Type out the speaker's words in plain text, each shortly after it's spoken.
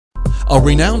A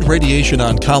renowned radiation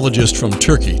oncologist from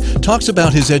Turkey talks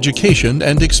about his education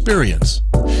and experience.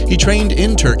 He trained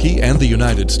in Turkey and the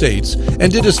United States and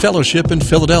did his fellowship in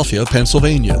Philadelphia,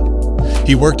 Pennsylvania.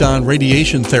 He worked on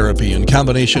radiation therapy in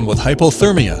combination with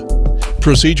hypothermia.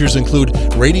 Procedures include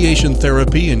radiation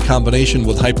therapy in combination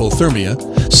with hypothermia,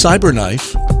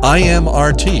 Cyberknife,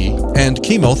 IMRT, and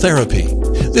chemotherapy.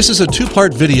 This is a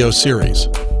two-part video series.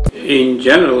 In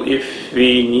general, if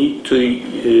we need to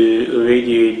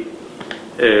irradiate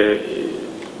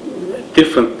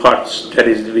different parts, that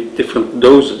is with different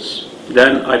doses,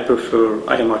 then I prefer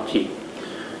IMRT.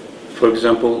 For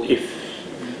example, if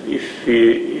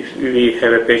we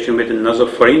have a patient with a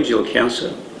nasopharyngeal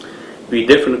cancer, we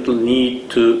definitely need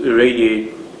to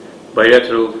irradiate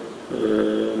bilateral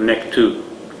neck too,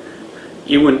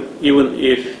 even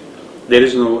if there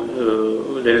is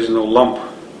no lump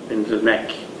in the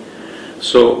neck.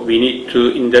 So we need to,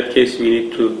 in that case, we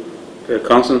need to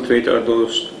concentrate our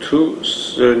dose to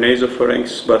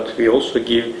nasopharynx, but we also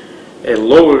give a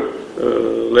lower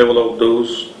level of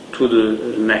dose to the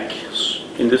neck.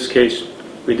 In this case,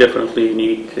 we definitely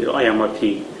need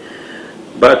IMRT.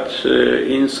 But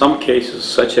in some cases,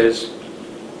 such as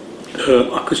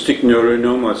acoustic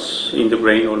neuromas in the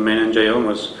brain or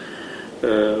meningiomas,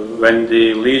 when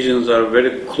the lesions are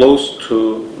very close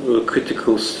to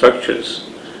critical structures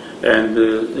and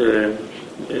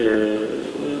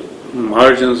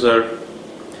margins are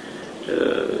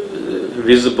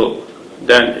visible,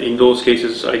 then in those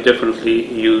cases I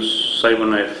definitely use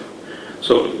Cyberknife.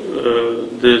 So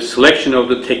the selection of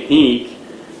the technique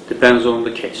depends on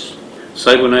the case.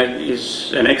 Cyberknife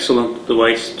is an excellent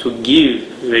device to give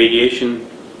radiation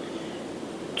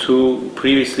to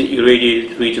previously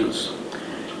irradiated regions.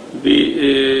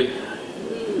 We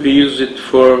use it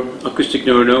for acoustic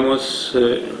neuromas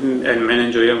and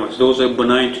meningiomas. Those are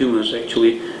benign tumors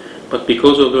actually, but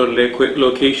because of their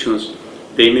locations,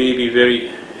 they may be very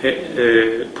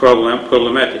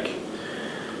problematic.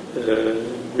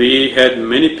 We had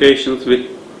many patients with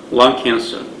lung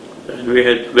cancer, and we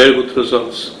had very good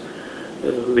results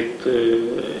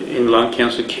in lung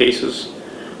cancer cases.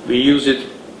 We use it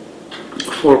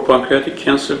for pancreatic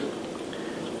cancer,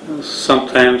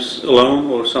 sometimes alone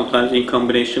or sometimes in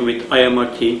combination with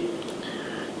IMRT.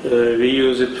 We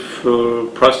use it for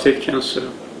prostate cancer.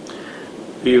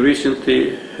 We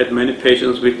recently had many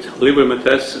patients with liver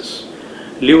metastases.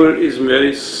 Liver is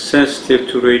very sensitive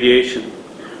to radiation.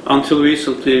 Until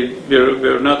recently, we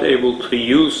were not able to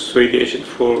use radiation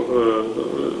for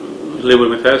liver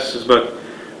metastases, but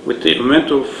with the advent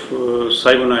of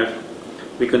Cyberknife,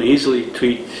 we can easily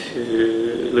treat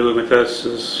liver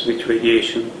metastases with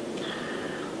radiation.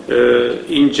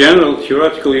 In general,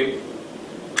 theoretically,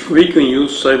 we can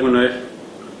use Cyberknife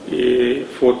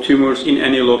for tumors in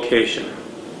any location.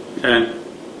 And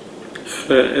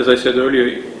as I said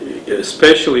earlier,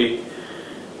 especially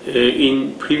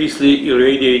in previously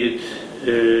irradiated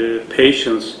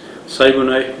patients,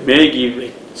 Cyberknife may give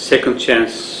a second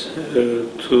chance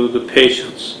to the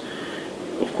patients,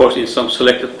 of course in some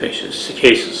selected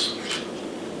cases.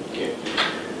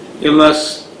 In the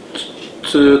last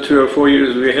 3 or 4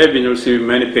 years, we have been receiving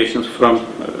many patients from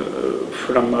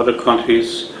other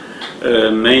countries,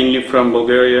 mainly from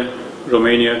Bulgaria,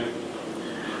 Romania,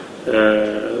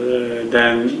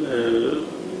 then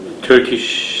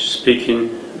Turkish-speaking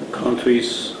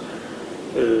countries,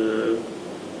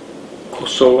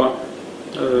 Kosovo,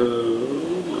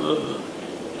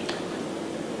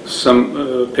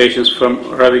 some patients from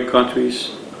Arabic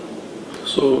countries.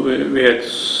 So we had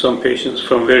some patients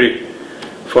from very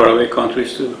faraway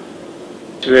countries too.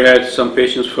 We had some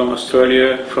patients from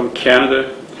Australia, from Canada,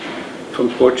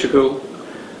 from Portugal,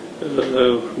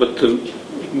 but the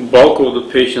bulk of the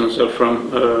patients are from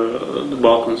the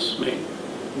Balkans.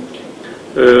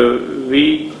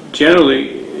 We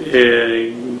generally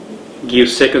give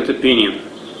second opinion.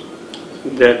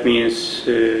 That means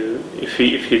if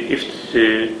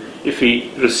we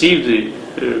receive the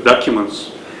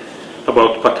documents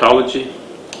about pathology,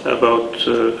 about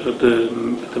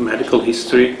the medical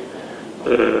history,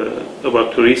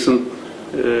 about the recent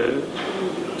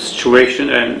situation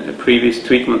and previous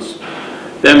treatments,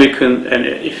 then we can, and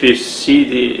if we see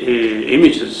the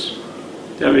images,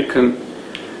 then we can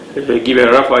give a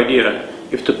rough idea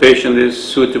if the patient is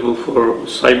suitable for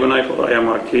Cyberknife or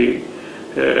IMRT.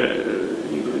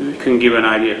 We can give an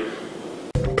idea.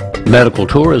 Medical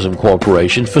Tourism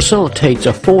Corporation facilitates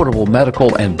affordable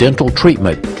medical and dental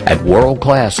treatment at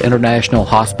world-class international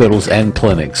hospitals and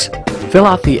clinics. Fill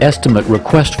out the estimate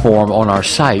request form on our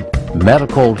site,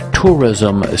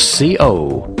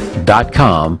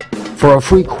 medicaltourismco.com, for a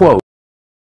free quote